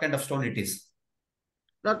say what kind of stone it is.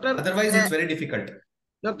 Doctor, otherwise it's very difficult.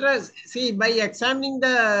 Doctor, see, by examining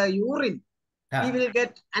the urine, we will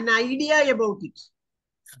get an idea about it.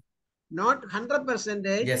 Not 100%.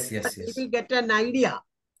 Yes. We will get an idea.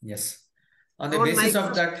 Yes. On the basis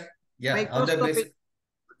of that, on the basis.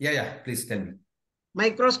 Please tell me.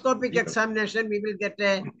 Microscopic examination, we will get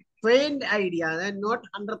a faint idea and not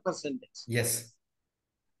 100%. Yes.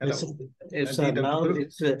 Hello. Yes, sir. Now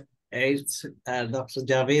it's Dr.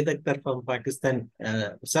 Javed Akhtar from Pakistan.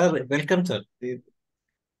 Sir, welcome, sir.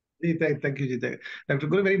 Thank you, Jita. Dr.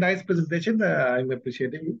 Guru, very nice presentation. I'm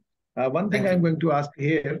appreciating you. One thing I'm going to ask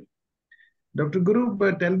here, Dr. Guru,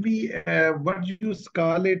 tell me what you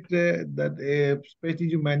call it, that especially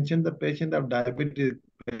you mentioned the patient of diabetes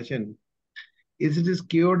patient. Is it is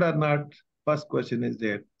cured or not? First question is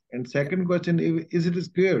there. And second question, is it is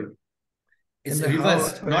cured? It's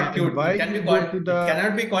reversed, not cured. It can be called, it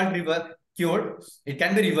cannot be called cured. It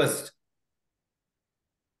can be reversed.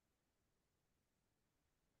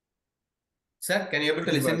 Sir, can you able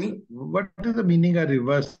to listen me? What is the meaning of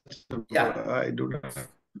reverse? Yeah. I don't know.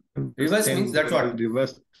 Reverse means that's what?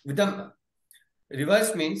 Reverse. With the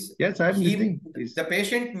reverse means yes, I'm listening. The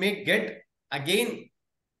patient may get again,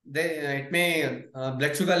 it may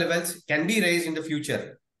blood sugar levels can be raised in the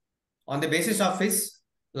future on the basis of his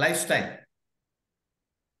lifestyle.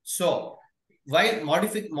 So while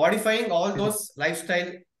modifying all those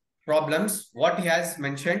lifestyle problems, what he has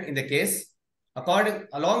mentioned in the case,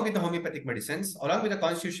 along with the homeopathic medicines, along with the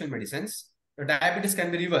constitutional medicines, the diabetes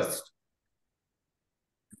can be reversed.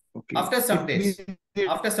 Okay. After some days,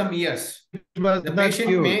 after some years, the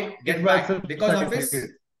patient may get back because of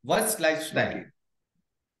his worst lifestyle,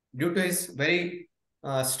 due to his very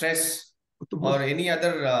stress or any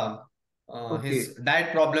other his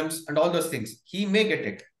diet problems and all those things. He may get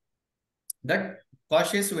it. That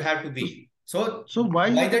cautious we have to be. So why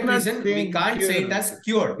by that reason we can't say it as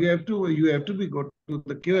cured. You have to be go to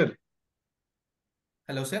the cure.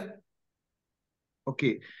 Hello, sir.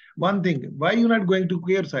 Okay. One thing, why you not going to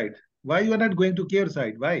cure side? Why you are not going to cure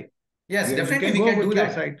side? Why? Yes, definitely we can do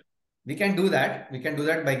that. Side. We can do that. We can do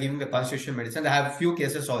that by giving the constitutional medicine. I have few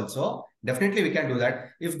cases also. Definitely we can do that.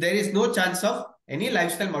 If there is no chance of any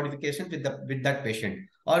lifestyle modification with that patient,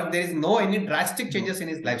 or if there is no any drastic changes in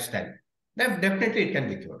his lifestyle, then definitely it can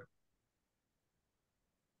be cured.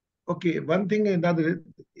 Okay, one thing another.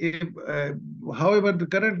 However,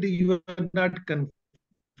 currently you are not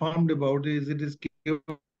confirmed about is it is cured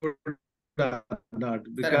or not,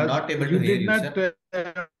 because sir, I'm not able to hear you, sir.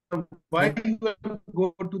 Why you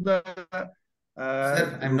go to the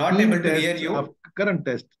sir, I'm not able to hear you. Current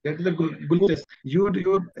test, that is the glucose test. You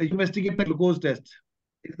investigate the glucose test.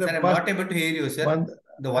 Sir, I'm not able to hear you, sir.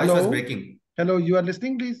 The voice was breaking. Hello, you are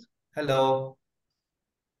listening, please. Hello.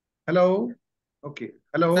 Hello. Okay.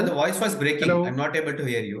 Hello. Sir, the voice was breaking. Hello. I'm not able to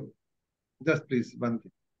hear you. Just please, one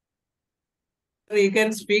thing. You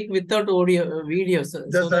can speak without audio, video, sir,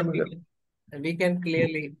 so that we can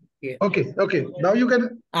clearly hear. Okay. Now you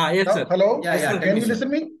can. Yes, now, sir. Hello. Yeah, yeah. Can you listen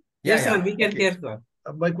me? Yes, sir. We can hear, sir.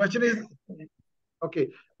 My question is. Okay.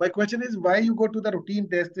 My question is, why you go to the routine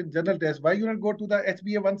test and general test? Why you not go to the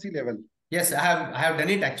HbA1c level? Yes, I have done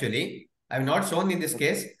it actually. I have not shown in this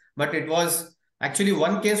case, but it was actually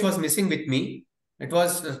one case was missing with me. It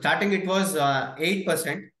was starting. It was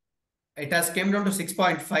 8%. It has came down to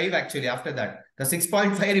 6.5 actually after that. The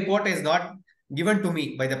 6.5 report is not given to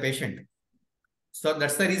me by the patient. So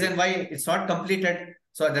that's the reason why it's not completed.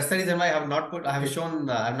 So that's the reason why I have not shown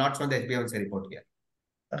the HbA1c report here.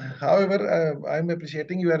 However, I'm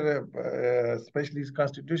appreciating your specialist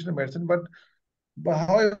constitutional medicine, but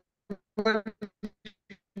however,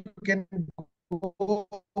 you can go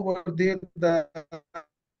over there.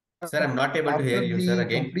 Sir, I'm not able to hear you, sir.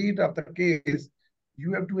 Again, complete of the case,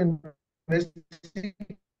 you have to investigate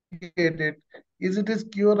it. Is it is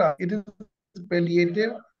cure? It is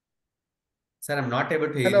palliative. Sir, I'm not able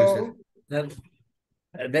to hear you, sir.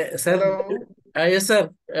 Sir, yes, sir.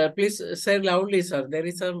 Please say loudly, sir. There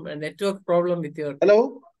is some network problem with your.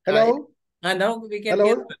 Hello. Now we can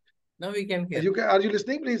hear. Now we can hear. Are you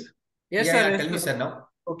listening, please? Yes, sir. sir. Tell me, sir. Now.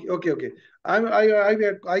 Okay. I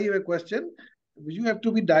have a question. you have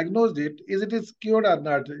to be diagnosed is it is cured or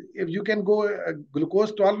not. If you can go a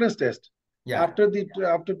glucose tolerance test after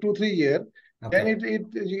 2-3 years, then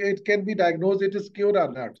it can be diagnosed it is cured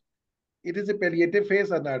or not. It is a palliative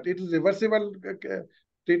phase or not. It is reversible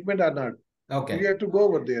treatment or not. You have to go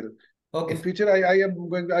over there. In future,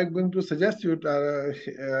 I'm going to suggest you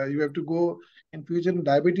you have to go in future in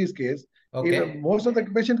diabetes case. Most of the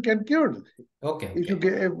patient can cure. If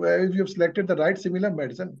you have selected the right similar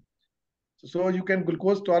medicine, so you can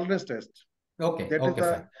glucose tolerance test. That is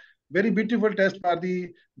a very beautiful test for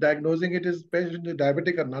the diagnosing it is patient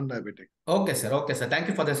diabetic or non-diabetic. Okay, sir. Okay, sir. Thank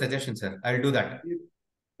you for the suggestion, sir. I'll do that.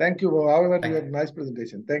 Thank you. However, you had a nice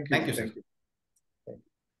presentation. Thank you. Thank you, sir.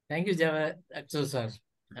 Thank you, Java, sir.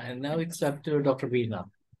 And now it's up to Dr. Veena.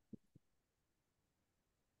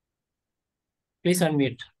 Please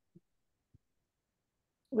unmute.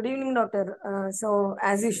 Good evening, doctor. So,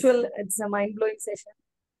 as usual, it's a mind-blowing session.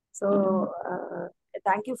 So,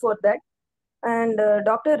 thank you for that. And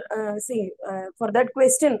doctor, for that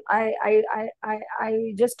question,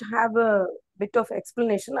 I just have a bit of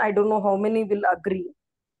explanation. I don't know how many will agree.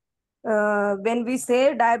 When we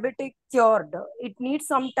say diabetic cured, it needs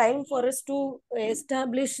some time for us to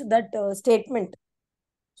establish that statement.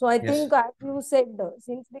 So I think, as you said,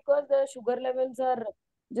 since because the sugar levels are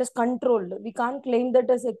just controlled, we can't claim that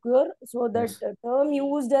as a cure. So that term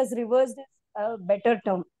used as reversed is a better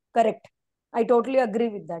term. Correct. I totally agree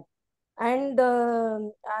with that. And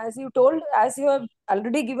as you told, as you have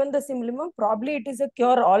already given the symptom, probably it is a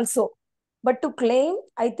cure also. But to claim,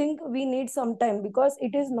 I think we need some time because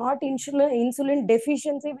it is not insulin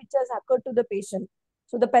deficiency which has occurred to the patient.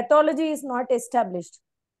 So the pathology is not established.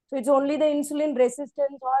 So it's only the insulin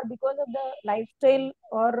resistance or because of the lifestyle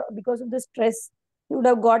or because of the stress, you would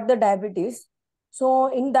have got the diabetes. So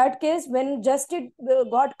in that case, when just it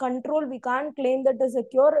got control, we can't claim that as a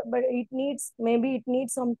cure, but maybe it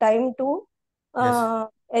needs some time to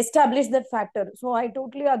establish that factor. So I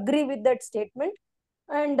totally agree with that statement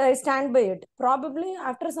and I stand by it. Probably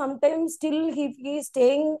after some time, still if he is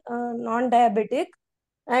staying non-diabetic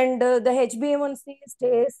and the HbA1c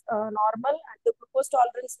stays normal and the glucose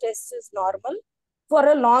tolerance test is normal for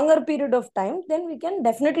a longer period of time, then we can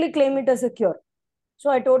definitely claim it as a cure. So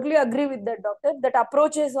I totally agree with that, doctor. That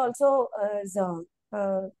approach is also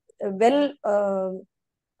well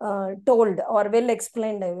told or well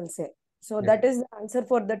explained, I will say. So that is the answer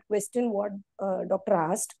for that question what doctor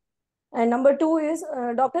asked. And number two is,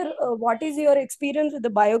 doctor, what is your experience with the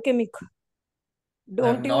biochemic?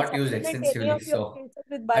 Don't you not use extensively, so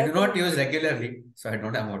I do not use regularly, so I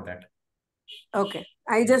don't know about that. Okay,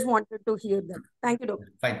 I just wanted to hear that. Thank you,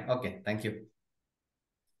 doctor. Fine. Okay, thank you.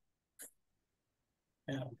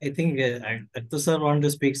 I think Akhtar sir want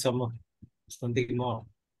to speak something more.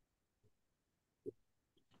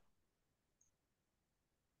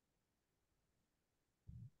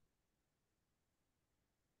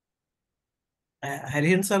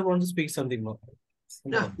 Harihan sir want to speak something more.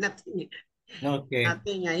 No, nothing. Okay.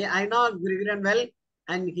 Nothing. I know GURUKIRAN well,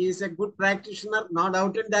 and he is a good practitioner, no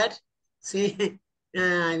doubt in that. See,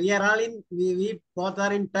 we are all we both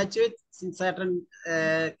are in touch with in certain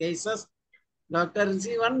cases. Doctor,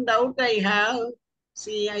 see, one doubt I have.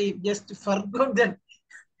 See, I just forgot that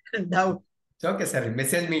doubt. It's okay, sir.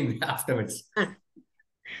 Message me afterwards.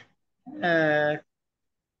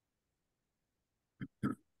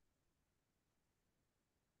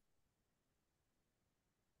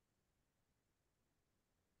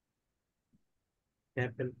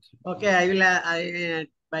 Okay, I will.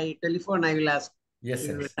 By telephone, I will ask. Yes,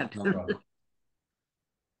 sir. No problem.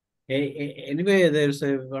 Anyway, there's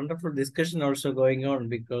a wonderful discussion also going on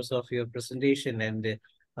because of your presentation, and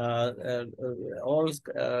all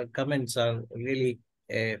comments are really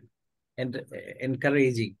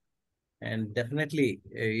encouraging. And definitely,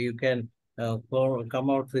 you can come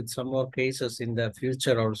out with some more cases in the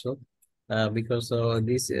future also, because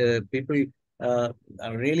these people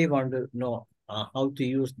really want to know how to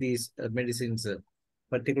use these medicines,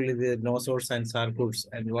 particularly the NOSORS and SARCODES,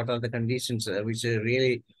 and what are the conditions which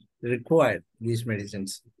really require these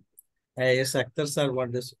medicines. Yes, Akhtar sir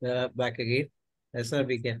want this back again. Yes, sir,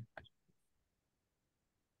 we can.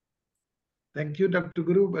 Thank you, Dr.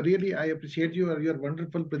 Guru. Really, I appreciate your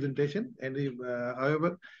wonderful presentation. And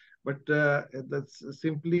however, but that's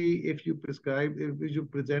simply if you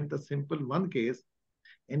present a simple one case,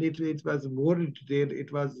 and it was more in detail,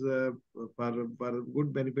 it was for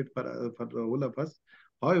good benefit for all of us.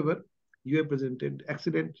 However, you have presented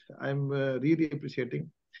excellent. I'm really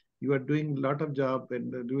appreciating. You are doing a lot of job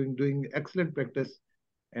and doing excellent practice,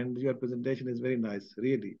 and your presentation is very nice.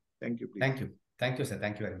 Really, thank you. Please. Thank you, sir.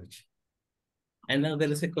 Thank you very much. And now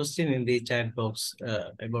there is a question in the chat box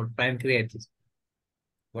about pancreatitis.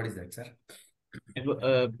 What is that, sir?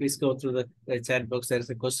 Please go through the chat box. There is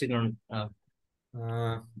a question on Is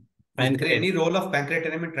there pancreatitis. any role of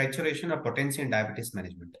pancreatinum in trituration or potency in diabetes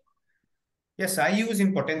management? Yes, I use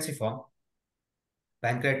in potency form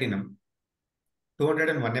pancreatinum.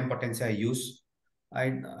 201 potency I use.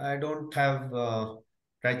 I don't have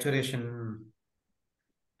triturations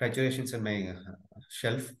in my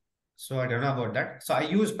shelf, so I don't know about that. So I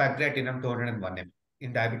use pancreatinum 201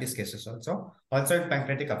 in diabetes cases also in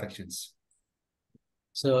pancreatic affections.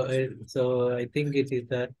 So I think it is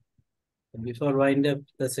that before wind up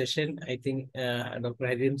the session, I think Dr.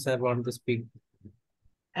 Harim sir wants to speak.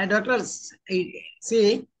 Doctors,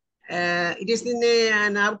 see, it is in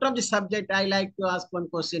and out of the subject, I like to ask one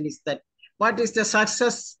question is that, what is the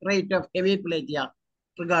success rate of hemiplegia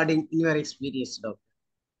regarding your experience, doctor?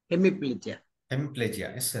 Hemiplegia.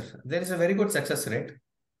 Hemiplegia, yes, sir. There is a very good success rate.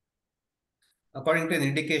 According to the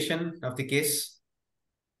indication of the case,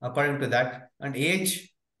 according to that, and age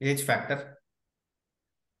factor.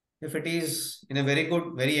 If it is in a very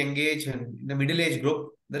good, very young age and in the middle age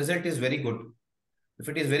group, the result is very good. If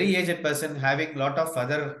it is very aged person having lot of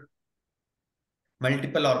other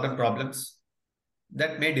multiple organ problems,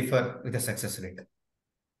 that may differ with the success rate.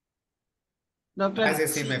 Doctor, as I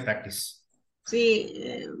see in my practice.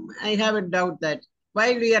 See, I have a doubt that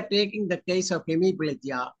while we are taking the case of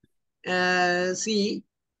hemiplegia, we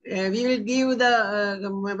will give the,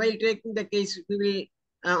 while taking the case, we will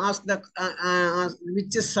ask the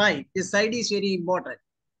which side. The side is very important.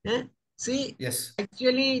 See, yes,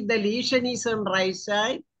 actually the lesion is on right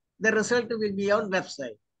side, the result will be on left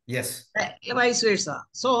side. Yes. Vice versa.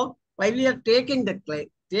 So while we are taking the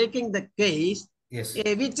case, yes,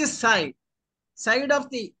 which side of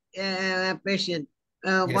the patient,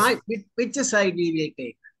 Yes. which side we will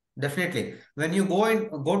take? Definitely. When you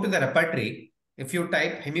go to the repertory, if you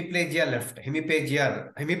type hemiplegia left,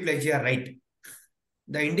 hemiplegia right,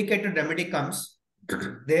 the indicated remedy comes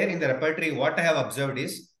there in the repertory. What I have observed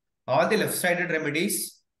is all the left-sided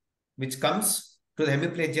remedies which comes to the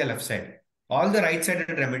hemiplegia left side, all the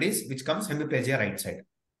right-sided remedies which comes hemiplegia right side.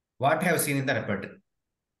 What I have seen in the repertory.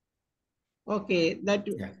 Okay, that.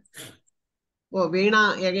 Yeah. Oh,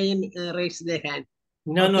 Veena again raised the hand.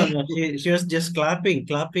 No, Okay. no. She was just clapping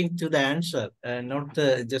to the answer, not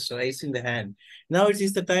just raising the hand. Now it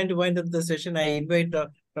is the time to wind up the session. I invite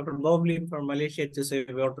Dr. Boblin from Malaysia to say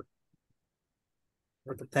a word.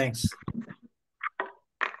 Thanks.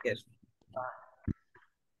 Yes.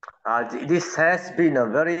 This has been a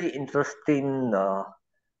very interesting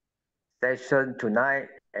session tonight,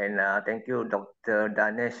 and thank you, Dr.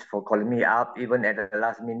 Danesh, for calling me up even at the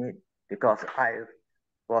last minute, because I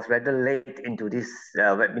was rather late into this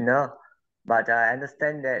webinar. But I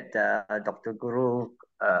understand that Dr.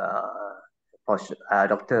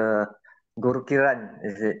 Dr. GURUKIRAN,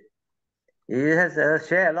 is it? He has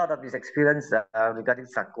shared a lot of his experience regarding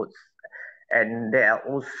SARCODES, and there are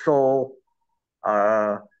also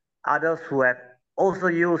others who have also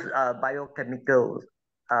used biochemical,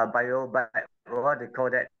 what they call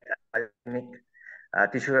that, bionic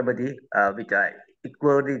tissue remedy, which are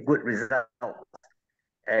equally good results.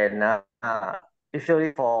 And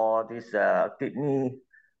usually for these kidney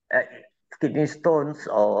stones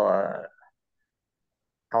or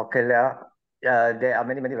calculus, there are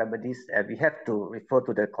many remedies. We have to refer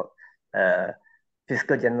to the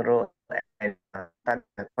fiscal general and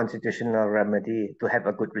constitutional remedy to have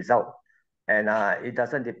a good result. And it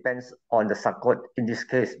doesn't depend on the SARCODES in this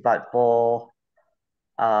case, but for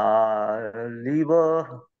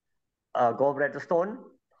liver, gallbladder stone,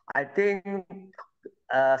 I think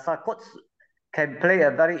SARCODES can play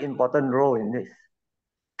a very important role in this.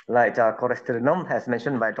 Like cholesterol, as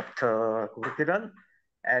mentioned by Dr. GURUKIRAN.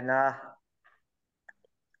 And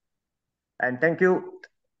thank you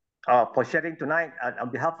for sharing tonight. On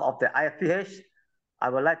behalf of the IFPH, I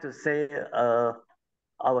would like to say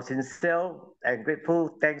our sincere and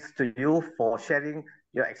grateful thanks to you for sharing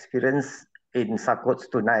your experience in SARCODES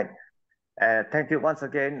tonight. Thank you once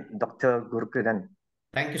again, Dr. GURUKIRAN.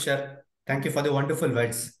 Thank you, sir. Thank you for the wonderful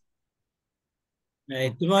words.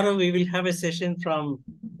 Tomorrow we will have a session from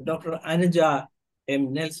Dr. Anuja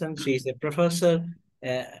M. Nelson. She is a professor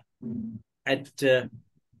at a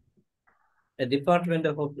Department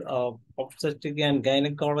of Obstetrics and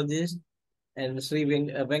Gynecologist and Sri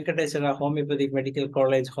Venkateswara Homeopathic Medical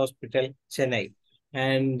College Hospital, Chennai.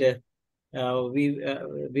 And we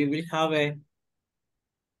will have a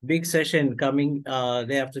big session coming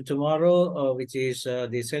day after tomorrow, which is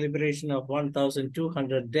the celebration of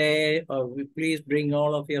 1,200 day. Please bring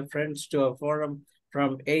all of your friends to a forum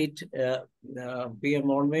from 8 p.m.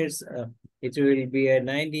 onwards. It will be a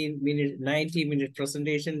 90-minute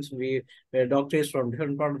presentations. Doctors from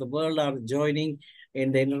different parts of the world are joining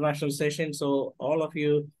in the international session. So all of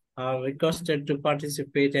you are requested to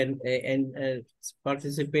participate and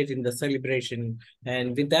participate in the celebration.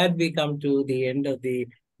 And with that, we come to the end of the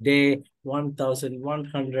day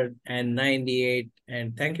 1198.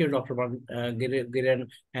 And thank you, Dr. Giran,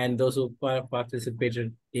 and those who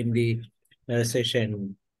participated in the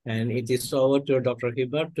session. And it is over to Dr.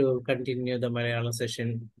 Hibbert to continue the Malayalam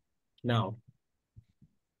session now.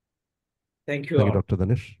 Thank you all. Thank you, Dr.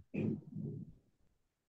 Dhanesh.